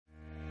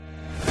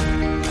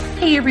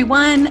Hey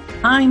everyone,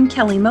 I'm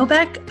Kelly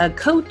Mobeck, a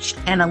coach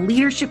and a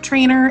leadership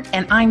trainer,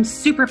 and I'm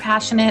super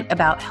passionate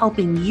about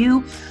helping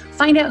you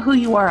find out who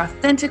you are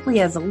authentically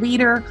as a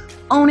leader,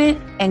 own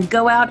it, and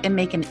go out and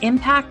make an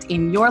impact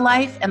in your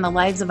life and the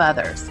lives of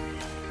others.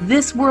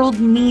 This world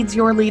needs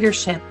your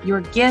leadership, your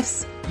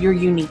gifts, your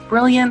unique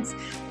brilliance,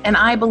 and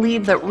I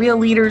believe that real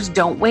leaders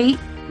don't wait,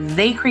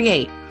 they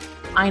create.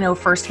 I know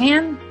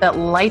firsthand that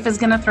life is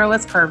going to throw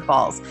us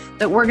curveballs,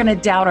 that we're going to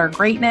doubt our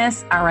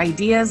greatness, our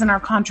ideas, and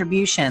our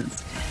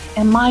contributions.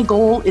 And my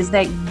goal is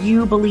that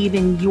you believe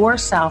in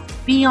yourself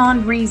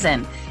beyond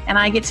reason, and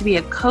I get to be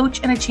a coach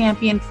and a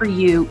champion for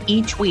you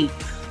each week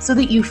so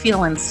that you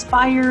feel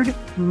inspired,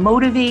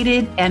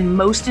 motivated, and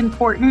most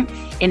important,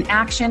 in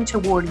action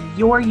toward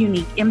your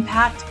unique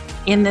impact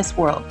in this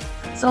world.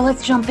 So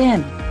let's jump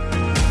in.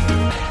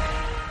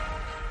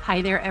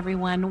 Hi there,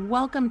 everyone.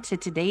 Welcome to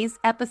today's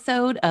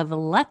episode of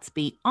Let's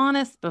Be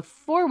Honest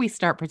Before We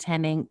Start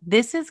Pretending.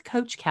 This is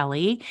Coach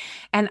Kelly,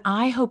 and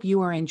I hope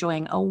you are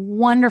enjoying a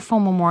wonderful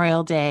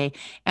Memorial Day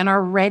and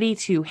are ready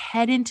to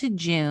head into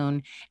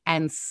June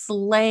and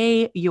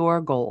slay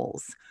your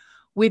goals.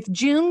 With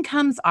June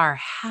comes our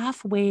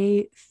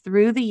halfway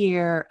through the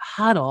year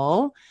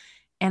huddle,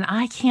 and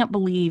I can't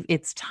believe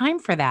it's time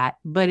for that,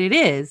 but it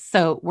is.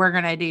 So we're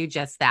going to do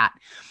just that.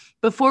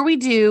 Before we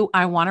do,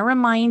 I want to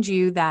remind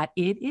you that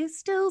it is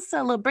still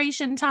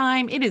celebration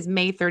time. It is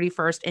May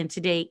 31st, and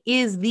today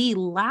is the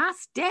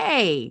last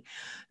day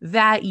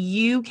that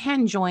you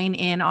can join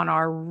in on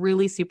our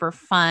really super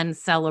fun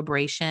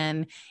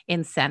celebration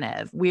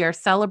incentive. We are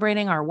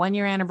celebrating our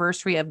 1-year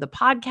anniversary of the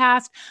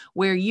podcast,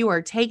 where you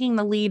are taking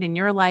the lead in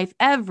your life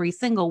every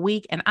single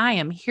week, and I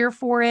am here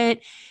for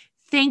it.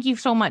 Thank you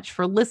so much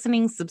for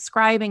listening,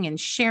 subscribing, and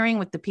sharing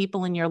with the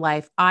people in your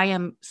life. I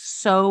am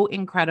so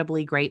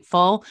incredibly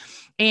grateful.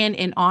 And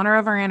in honor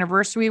of our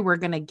anniversary, we're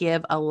going to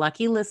give a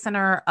lucky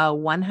listener a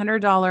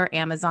 $100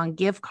 Amazon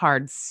gift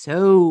card.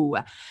 So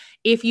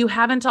if you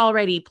haven't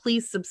already,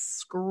 please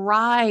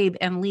subscribe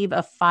and leave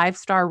a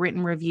 5-star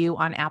written review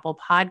on Apple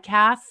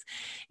Podcasts.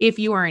 If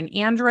you are an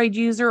Android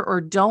user or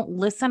don't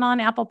listen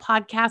on Apple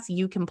Podcasts,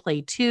 you can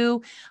play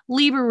too.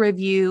 Leave a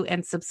review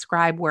and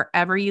subscribe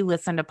wherever you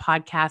listen to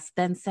podcasts.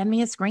 Then send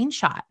me a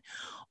screenshot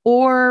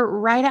or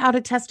write out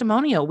a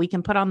testimonial we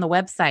can put on the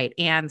website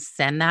and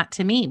send that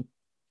to me.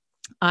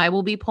 I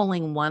will be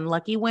pulling one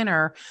lucky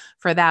winner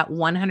for that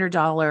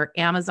 $100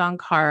 Amazon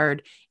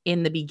card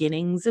in the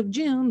beginnings of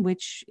June,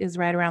 which is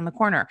right around the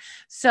corner.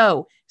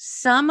 So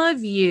some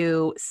of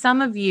you,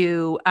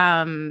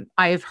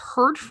 I've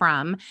heard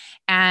from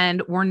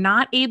and were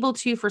not able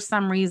to, for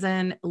some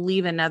reason,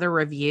 leave another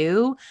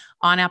review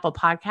on Apple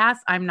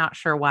Podcasts. I'm not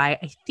sure why.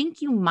 I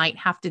think you might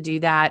have to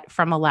do that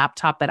from a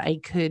laptop, but I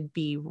could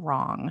be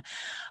wrong.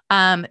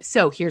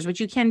 So here's what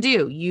you can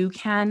do. You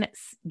can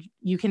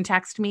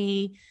text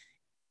me.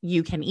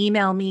 You can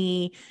email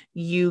me,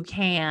 you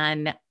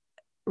can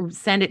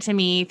send it to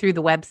me through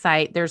the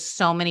website. There's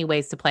so many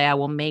ways to play. I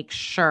will make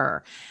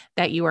sure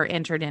that you are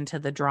entered into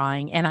the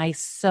drawing, and I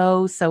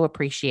so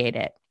appreciate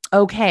it.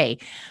 Okay,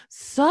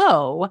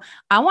 so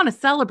I want to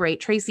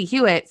celebrate Tracy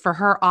Hewitt for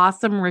her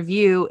awesome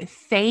review.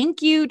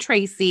 Thank you,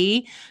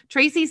 Tracy.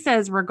 Tracy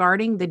says,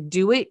 regarding the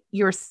do it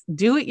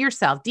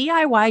yourself,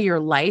 DIY your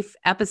life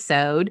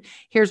episode,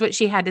 here's what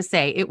she had to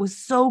say. It was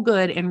so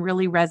good and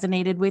really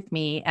resonated with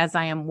me as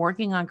I am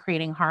working on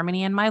creating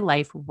harmony in my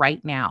life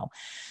right now.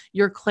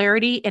 Your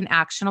clarity and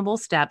actionable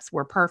steps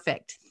were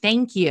perfect.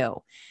 Thank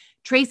you.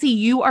 Tracy,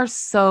 you are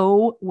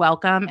so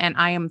welcome, and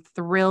I am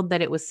thrilled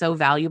that it was so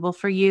valuable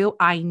for you.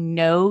 I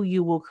know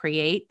you will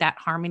create that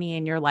harmony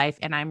in your life,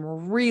 and I'm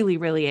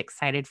really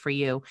excited for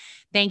you.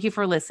 Thank you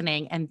for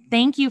listening, and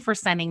thank you for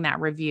sending that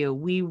review.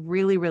 We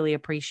really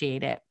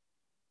appreciate it.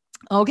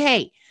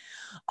 Okay.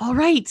 All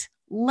right.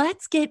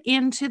 Let's get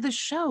into the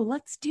show.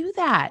 Let's do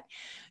that.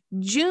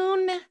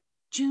 June,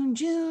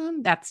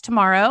 that's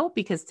tomorrow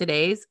because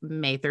today's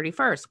May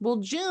 31st. Well,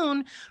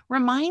 June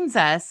reminds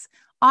us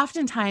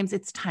oftentimes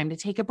it's time to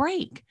take a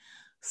break.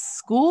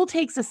 School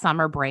takes a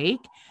summer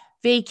break.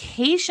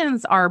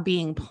 Vacations are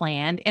being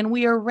planned, and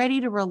we are ready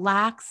to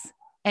relax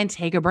and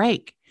take a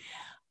break.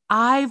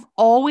 I've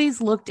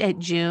always looked at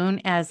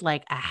June as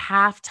like a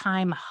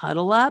halftime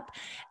huddle up,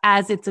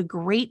 as it's a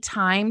great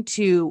time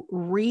to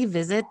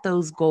revisit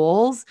those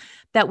goals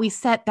that we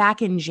set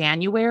back in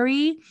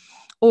January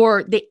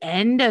or the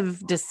end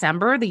of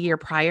December, the year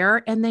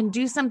prior, and then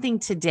do something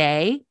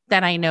today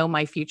that I know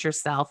my future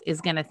self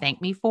is going to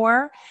thank me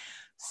for.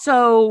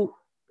 So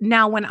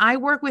now when I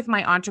work with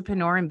my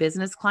entrepreneur and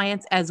business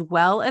clients, as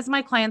well as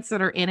my clients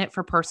that are in it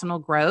for personal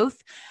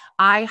growth,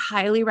 I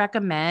highly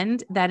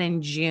recommend that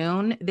in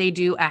June, they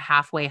do a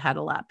halfway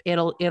huddle up.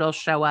 It'll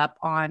show up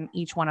on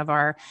each one of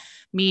our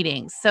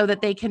meetings so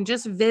that they can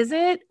just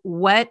visit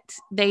what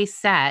they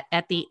set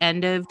at the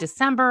end of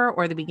December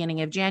or the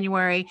beginning of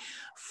January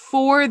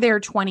for their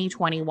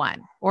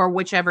 2021 or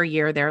whichever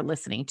year they're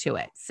listening to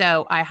it.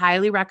 So I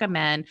highly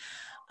recommend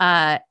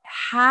a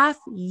half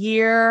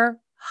year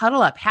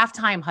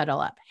halftime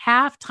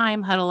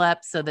huddle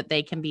up so that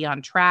they can be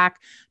on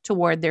track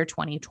toward their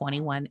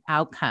 2021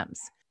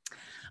 outcomes.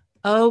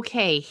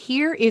 Okay,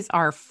 here is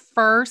our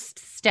first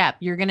step.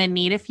 You're going to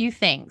need a few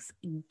things.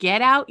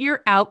 Get out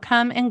your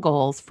outcome and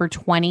goals for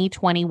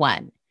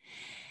 2021.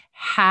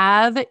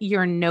 Have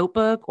your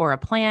notebook or a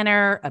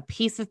planner, a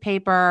piece of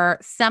paper,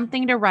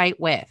 something to write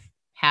with.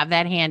 Have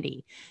that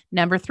handy.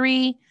 Number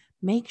 3,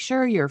 make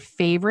sure your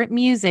favorite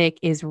music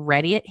is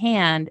ready at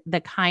hand,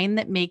 the kind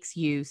that makes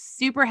you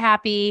super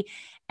happy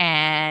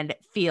and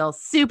feel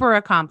super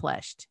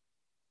accomplished.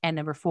 And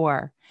number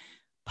 4,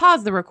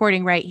 pause the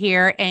recording right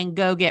here and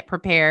go get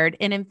prepared.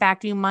 And in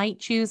fact, you might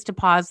choose to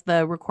pause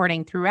the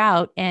recording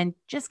throughout and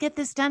just get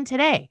this done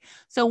today.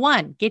 So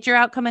 1, get your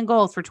outcome and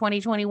goals for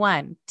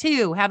 2021.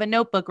 2, have a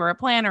notebook or a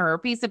planner or a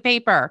piece of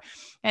paper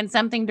and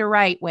something to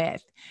write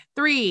with.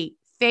 3,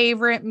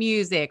 favorite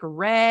music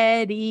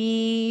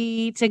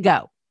ready to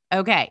go.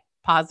 Okay,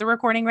 pause the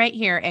recording right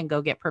here and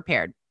go get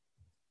prepared.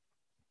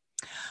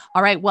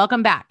 All right,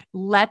 welcome back.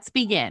 Let's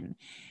begin.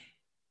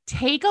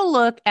 Take a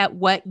look at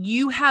what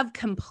you have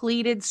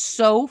completed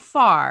so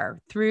far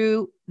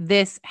through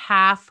this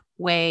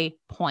halfway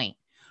point.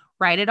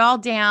 Write it all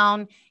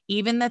down,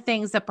 even the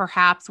things that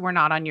perhaps were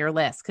not on your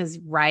list. Because,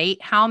 right,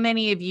 how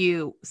many of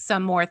you,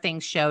 some more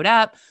things showed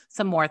up,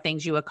 some more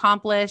things you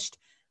accomplished?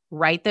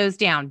 Write those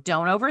down.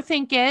 Don't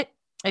overthink it.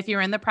 If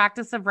you're in the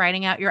practice of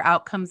writing out your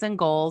outcomes and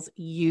goals,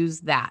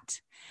 use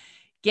that.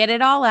 Get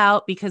it all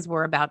out because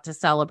we're about to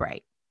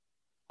celebrate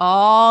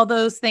all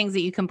those things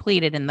that you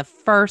completed in the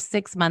first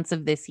 6 months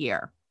of this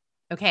year.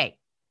 Okay,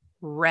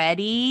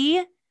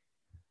 ready?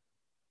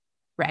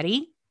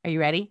 Ready? Are you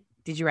ready?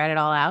 Did you write it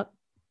all out?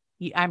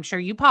 I'm sure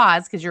you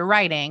paused because you're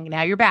writing.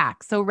 Now you're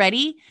back. So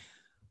ready?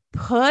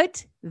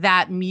 Put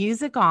that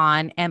music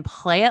on and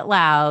play it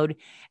loud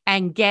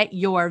and get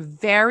your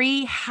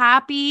very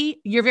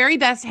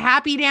best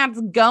happy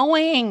dance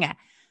going.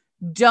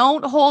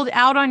 Don't hold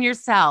out on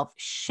yourself.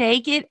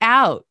 Shake it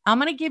out. I'm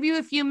going to give you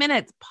a few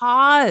minutes.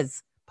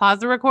 Pause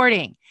the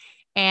recording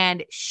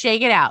and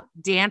shake it out.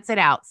 Dance it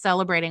out,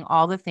 celebrating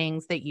all the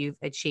things that you've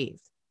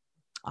achieved.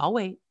 I'll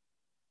wait.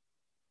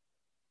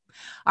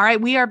 All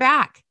right, we are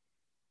back.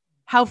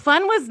 How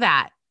fun was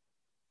that?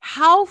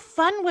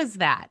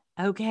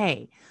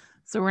 Okay,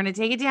 so we're going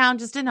to take it down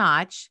just a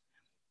notch.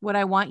 What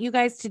I want you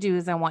guys to do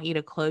is I want you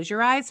to close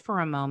your eyes for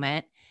a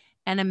moment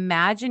and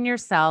imagine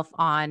yourself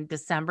on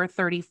December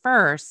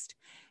 31st,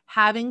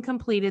 having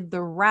completed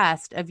the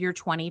rest of your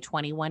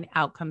 2021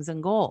 outcomes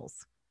and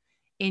goals,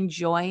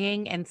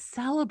 enjoying and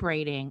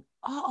celebrating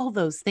all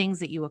those things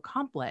that you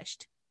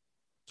accomplished.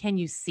 Can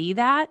you see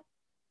that?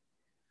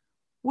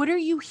 What are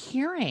you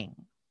hearing?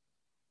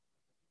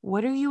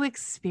 What are you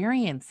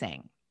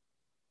experiencing?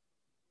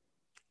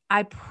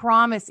 I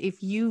promise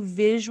if you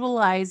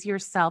visualize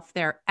yourself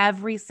there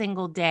every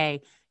single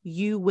day,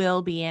 you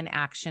will be in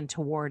action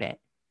toward it.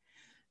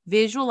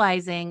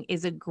 Visualizing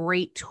is a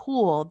great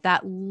tool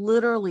that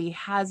literally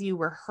has you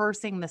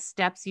rehearsing the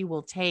steps you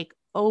will take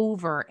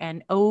over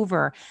and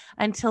over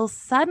until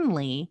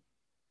suddenly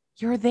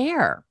you're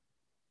there.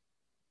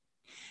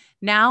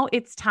 Now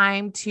it's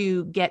time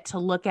to get to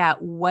look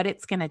at what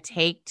it's going to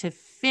take to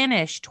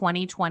finish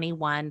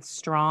 2021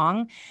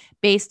 strong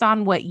based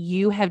on what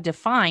you have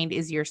defined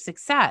is your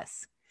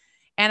success.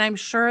 And I'm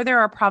sure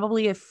there are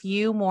probably a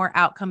few more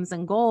outcomes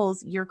and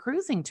goals you're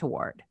cruising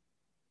toward.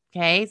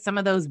 Okay, some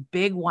of those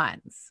big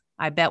ones.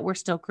 I bet we're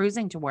still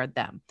cruising toward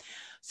them.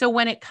 So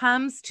when it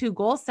comes to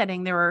goal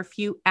setting, there are a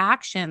few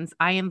actions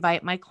I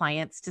invite my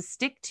clients to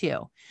stick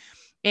to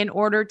in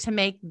order to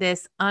make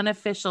this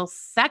unofficial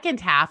second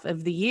half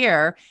of the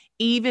year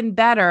even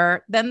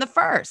better than the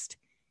first.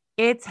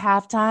 It's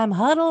halftime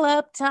huddle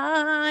up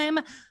time.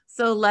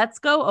 So let's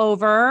go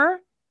over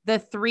the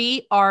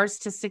 3 R's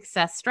to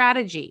success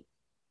strategy.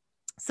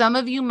 Some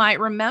of you might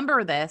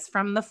remember this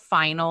from the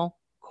final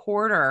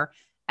quarter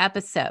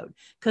episode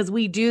because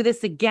we do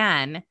this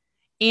again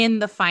in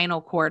the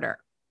final quarter.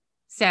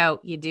 So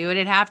you do it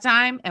at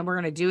halftime and we're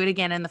going to do it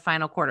again in the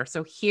final quarter.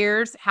 So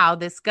here's how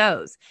this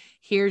goes.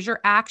 Here's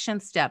your action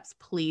steps.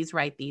 Please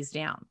write these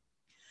down.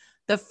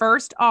 The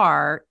first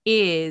R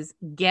is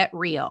get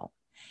real.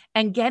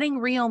 And getting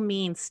real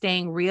means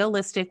staying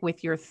realistic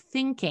with your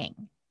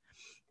thinking.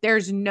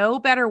 There's no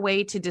better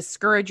way to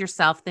discourage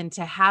yourself than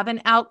to have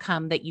an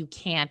outcome that you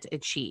can't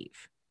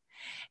achieve.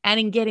 And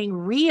in getting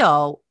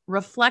real,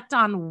 reflect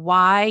on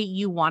why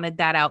you wanted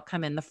that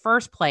outcome in the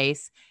first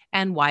place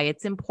and why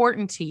it's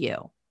important to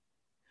you.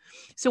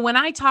 So when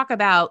I talk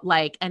about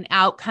like an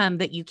outcome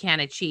that you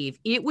can't achieve,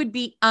 it would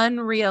be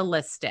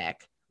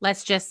unrealistic.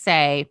 Let's just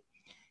say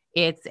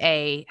it's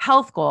a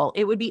health goal.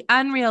 It would be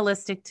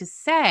unrealistic to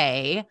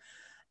say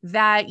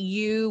that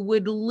you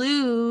would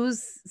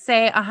lose,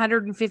 say,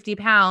 150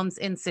 pounds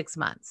in 6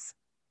 months.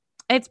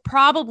 It's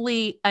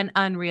probably an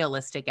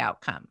unrealistic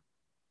outcome.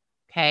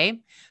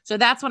 Okay. So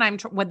that's what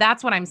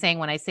I'm saying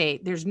when I say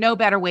there's no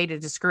better way to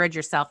discourage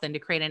yourself than to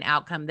create an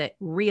outcome that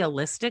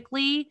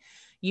realistically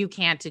you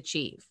can't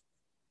achieve.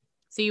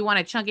 So you want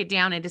to chunk it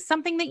down into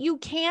something that you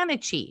can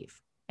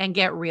achieve and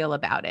get real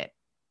about it.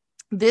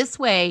 This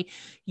way,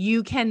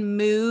 you can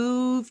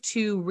move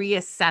to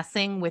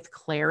reassessing with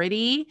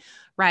clarity,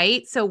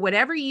 right? So,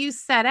 whatever you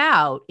set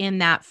out in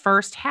that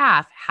first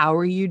half, how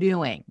are you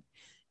doing?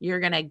 You're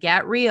going to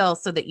get real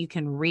so that you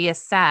can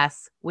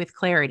reassess with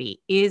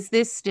clarity. Is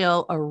this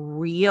still a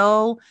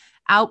real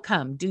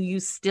outcome? Do you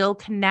still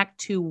connect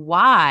to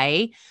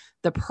why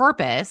the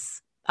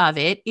purpose of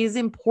it is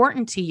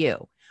important to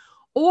you?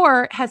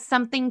 Or has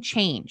something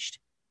changed?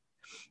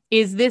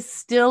 Is this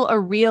still a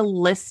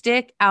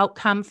realistic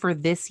outcome for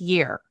this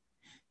year?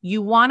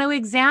 You want to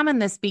examine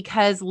this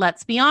because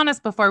let's be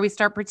honest, before we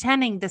start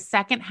pretending, the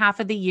second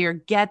half of the year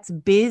gets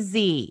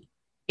busy.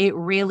 It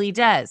really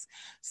does.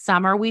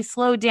 Summer, we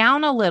slow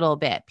down a little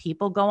bit.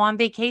 People go on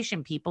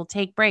vacation. People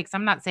take breaks.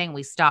 I'm not saying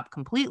we stop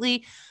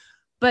completely,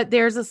 but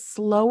there's a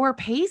slower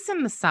pace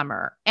in the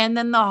summer. And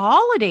then the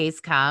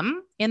holidays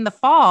come in the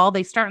fall.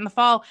 They start in the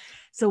fall.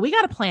 So we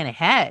got to plan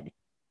ahead.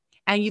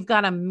 And you've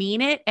got to mean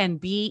it and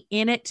be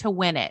in it to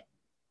win it.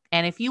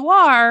 And if you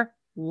are,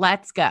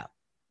 let's go.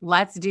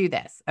 Let's do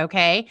this.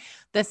 Okay.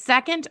 The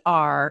second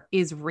R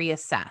is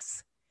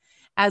reassess.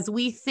 As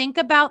we think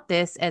about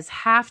this as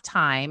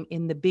halftime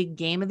in the big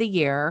game of the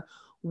year,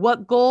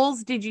 what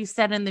goals did you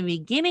set in the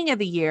beginning of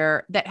the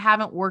year that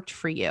haven't worked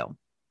for you?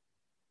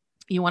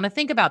 You want to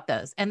think about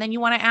those. And then you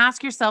want to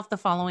ask yourself the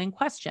following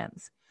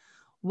questions.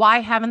 Why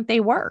haven't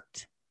they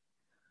worked?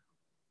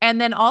 And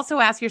then also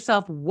ask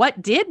yourself,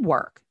 what did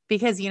work?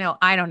 Because,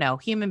 I don't know,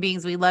 human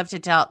beings, we love to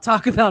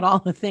talk about all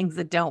the things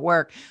that don't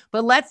work,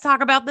 but let's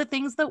talk about the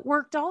things that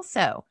worked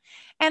also.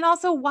 And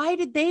also, why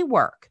did they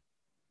work?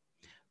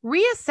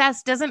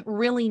 Reassess doesn't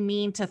really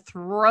mean to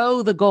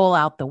throw the goal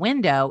out the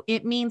window.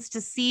 It means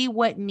to see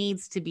what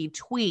needs to be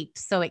tweaked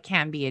so it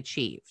can be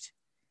achieved.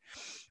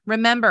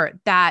 Remember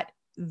that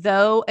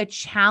though a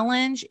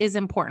challenge is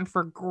important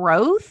for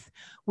growth,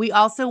 we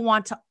also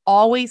want to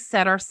always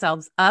set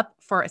ourselves up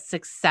for a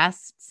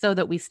success so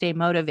that we stay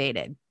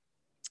motivated.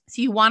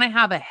 So you want to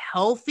have a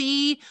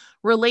healthy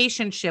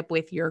relationship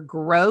with your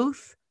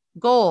growth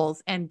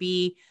goals and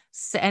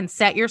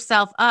set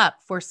yourself up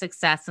for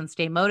success and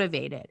stay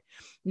motivated.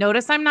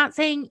 Notice I'm not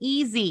saying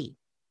easy.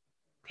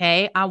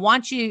 Okay. I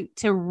want you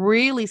to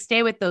really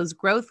stay with those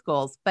growth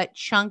goals, but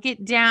chunk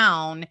it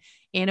down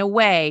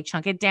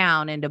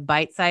into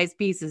bite-sized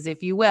pieces,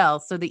 if you will,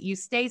 so that you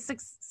stay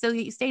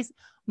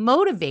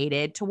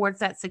motivated towards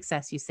that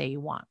success you say you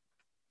want.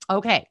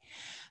 Okay.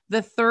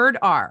 The third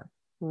R,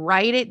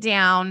 write it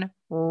down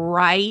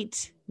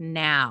right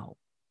now.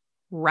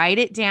 Write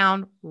it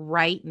down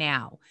right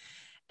now.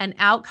 An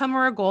outcome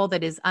or a goal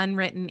that is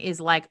unwritten is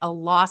like a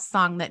lost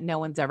song that no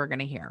one's ever going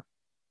to hear.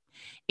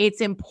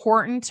 It's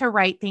important to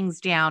write things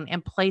down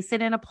and place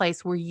it in a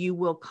place where you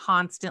will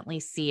constantly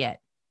see it.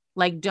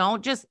 Like,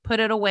 don't just put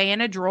it away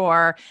in a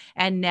drawer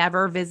and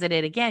never visit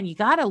it again. You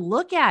got to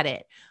look at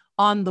it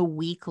on the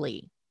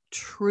weekly,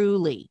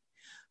 truly.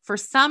 For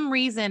some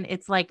reason,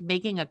 it's like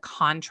making a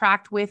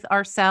contract with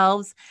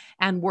ourselves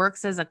and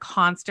works as a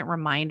constant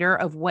reminder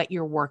of what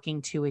you're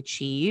working to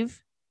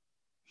achieve.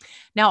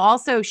 Now,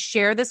 also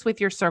share this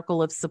with your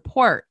circle of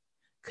support.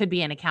 Could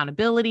be an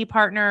accountability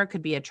partner,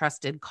 could be a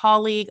trusted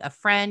colleague, a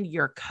friend,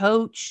 your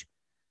coach.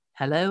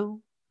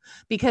 Hello?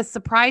 Because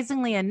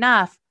surprisingly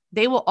enough,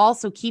 they will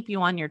also keep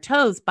you on your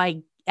toes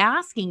by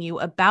asking you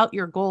about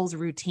your goals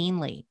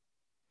routinely.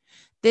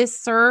 This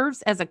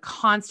serves as a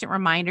constant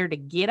reminder to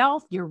get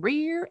off your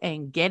rear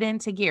and get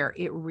into gear.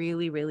 It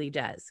really, really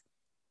does.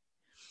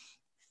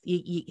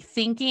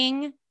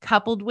 Thinking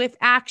coupled with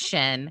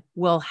action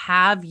will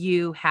have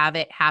you have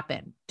it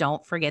happen.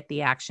 Don't forget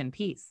the action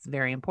piece. It's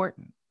very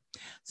important.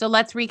 So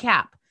let's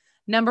recap.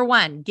 Number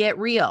 1, get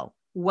real.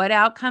 What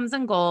outcomes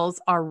and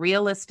goals are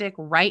realistic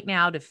right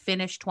now to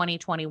finish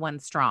 2021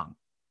 strong?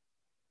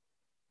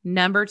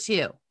 Number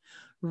 2,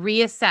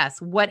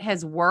 reassess what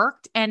has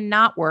worked and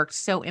not worked.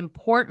 So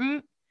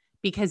important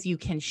because you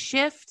can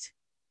shift.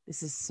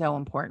 This is so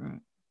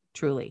important,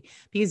 truly,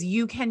 because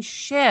you can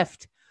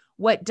shift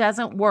what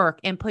doesn't work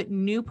and put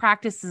new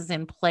practices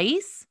in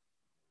place.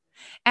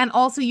 And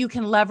also you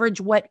can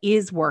leverage what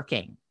is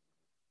working.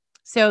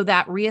 So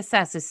that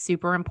reassess is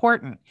super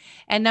important.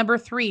 And number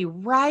 3,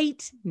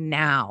 right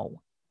now,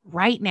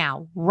 write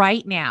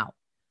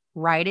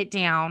it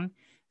down,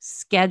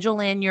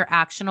 schedule in your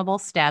actionable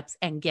steps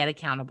and get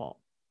accountable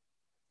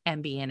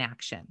and be in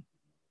action.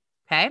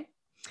 Okay.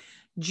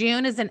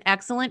 June is an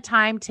excellent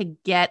time to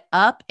get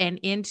up and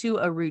into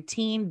a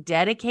routine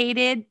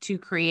dedicated to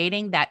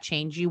creating that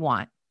change you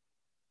want.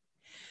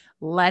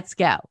 Let's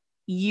go.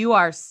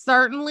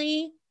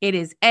 It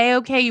is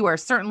a-okay. You are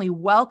certainly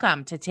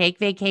welcome to take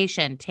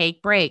vacation,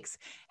 take breaks,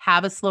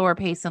 have a slower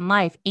pace in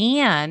life,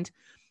 and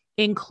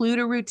include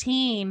a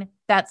routine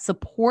that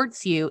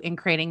supports you in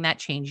creating that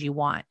change you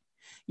want.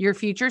 Your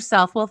future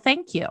self will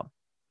thank you.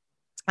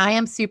 I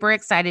am super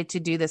excited to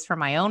do this for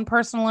my own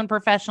personal and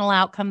professional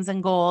outcomes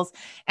and goals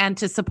and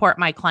to support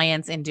my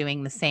clients in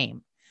doing the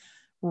same.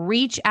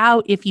 Reach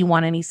out if you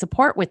want any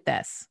support with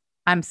this.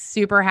 I'm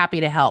super happy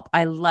to help.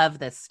 I love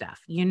this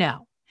stuff,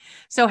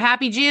 So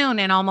happy June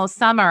and almost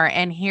summer.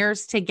 And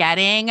here's to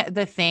getting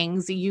the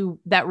things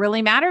that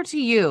really matter to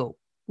you.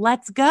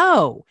 Let's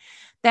go.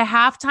 The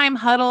halftime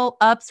huddle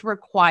ups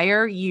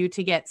require you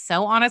to get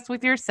so honest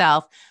with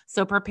yourself.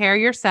 So prepare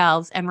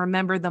yourselves and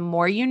remember, the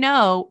more you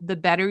know, the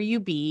better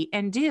you be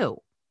and do.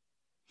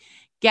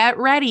 Get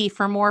ready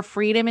for more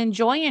freedom and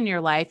joy in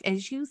your life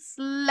as you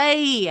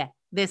slay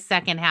this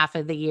second half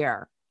of the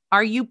year.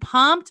 Are you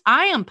pumped?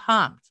 I am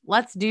pumped.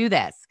 Let's do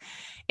this.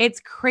 It's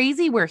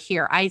crazy we're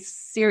here. I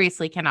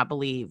seriously cannot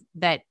believe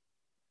that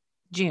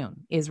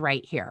June is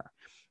right here.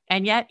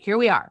 And yet here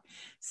we are.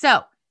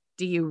 So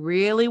do you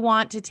really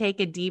want to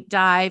take a deep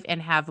dive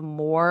and have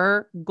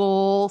more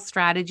goal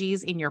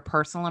strategies in your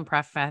personal and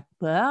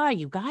professional?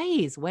 You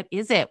guys, what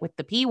is it with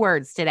the P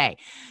words today?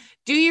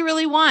 Do you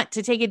really want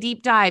to take a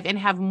deep dive and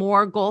have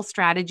more goal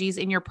strategies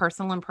in your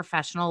personal and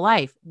professional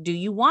life? Do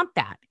you want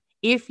that?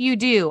 If you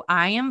do,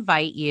 I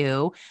invite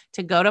you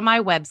to go to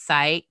my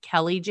website,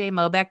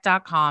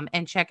 kellyjmobeck.com,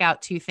 and check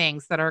out 2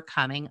 things that are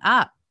coming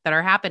up, that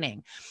are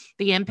happening.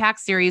 The Impact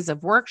series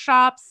of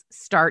workshops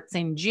starts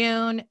in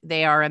June.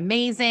 They are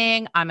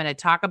amazing. I'm going to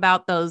talk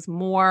about those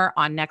more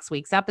on next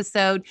week's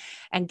episode.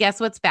 And guess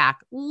what's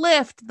back?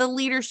 Lift, the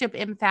Leadership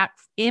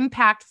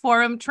Impact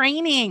Forum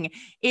training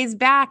is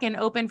back and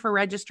open for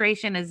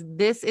registration, as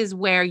this is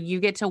where you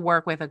get to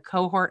work with a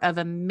cohort of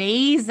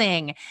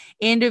amazing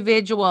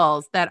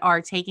individuals that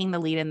are taking the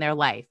lead in their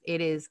life. It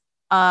is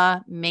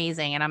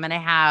amazing. And I'm going to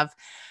have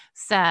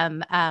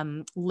some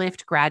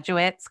Lift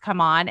graduates come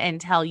on and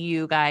tell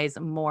you guys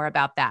more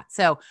about that.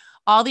 So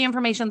all the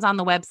information's on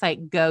the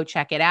website. Go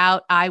check it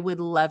out. I would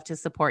love to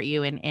support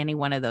you in any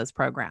one of those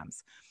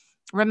programs.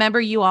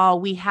 Remember, you all,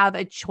 we have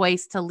a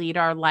choice to lead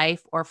our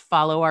life or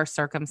follow our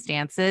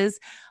circumstances.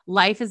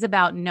 Life is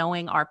about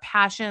knowing our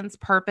passions,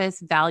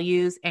 purpose,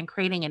 values, and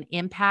creating an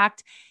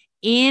impact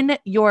in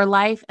your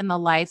life and the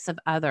lives of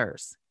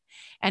others.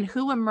 And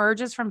who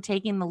emerges from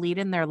taking the lead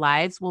in their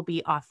lives will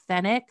be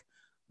authentic,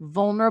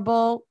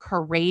 vulnerable,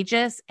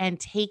 courageous, and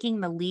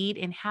taking the lead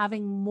in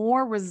having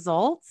more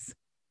results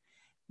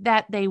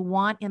that they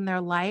want in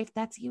their life.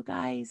 That's you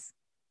guys.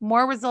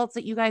 More results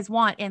that you guys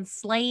want and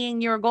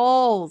slaying your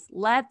goals.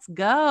 Let's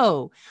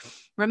go.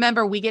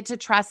 Remember, we get to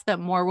trust that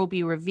more will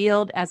be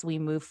revealed as we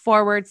move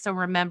forward. So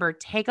remember,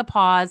 take a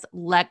pause,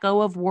 let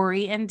go of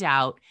worry and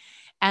doubt,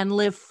 and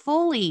live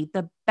fully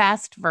the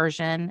best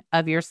version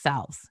of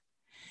yourselves.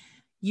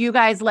 You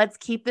guys, let's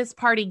keep this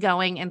party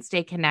going and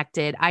stay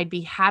connected. I'd be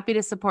happy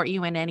to support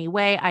you in any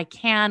way I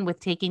can with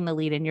taking the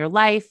lead in your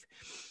life.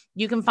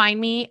 You can find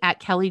me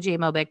at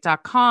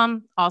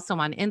kellyjmobeck.com, also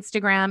on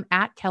Instagram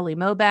at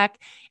kellymobeck,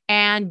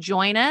 and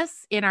join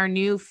us in our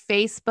new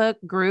Facebook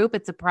group.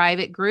 It's a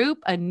private group,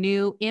 a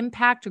new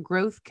Impact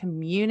Growth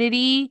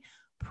Community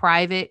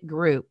private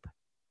group.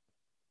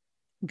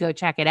 Go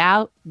check it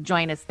out,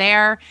 join us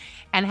there,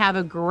 and have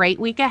a great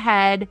week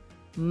ahead,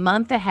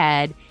 month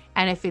ahead.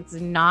 And if it's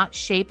not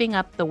shaping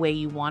up the way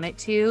you want it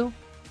to,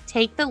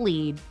 take the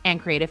lead and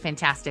create a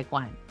fantastic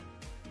one.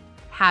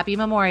 Happy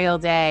Memorial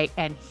Day.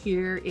 And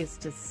here is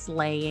to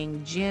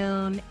slaying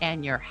June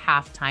and your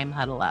halftime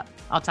huddle up.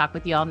 I'll talk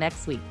with you all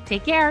next week.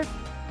 Take care.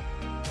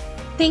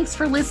 Thanks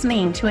for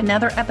listening to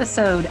another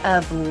episode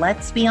of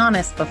Let's Be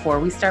Honest Before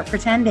We Start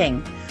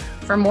Pretending.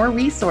 For more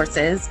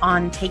resources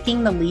on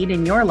taking the lead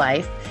in your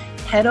life,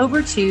 head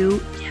over to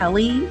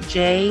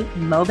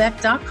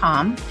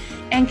kellyjmobeck.com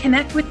and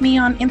connect with me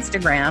on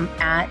Instagram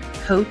at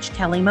Coach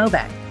Kelly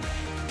Mobeck.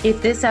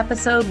 If this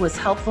episode was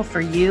helpful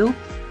for you,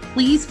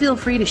 please feel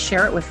free to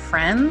share it with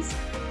friends,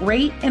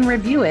 rate and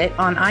review it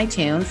on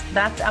iTunes.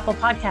 That's Apple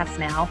Podcasts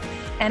now.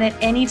 And at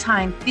any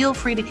time, feel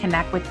free to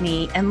connect with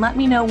me and let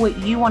me know what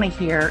you want to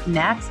hear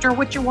next or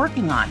what you're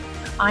working on.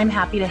 I'm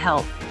happy to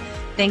help.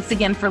 Thanks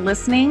again for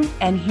listening,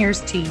 and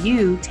here's to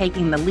you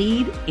taking the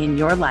lead in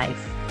your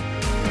life.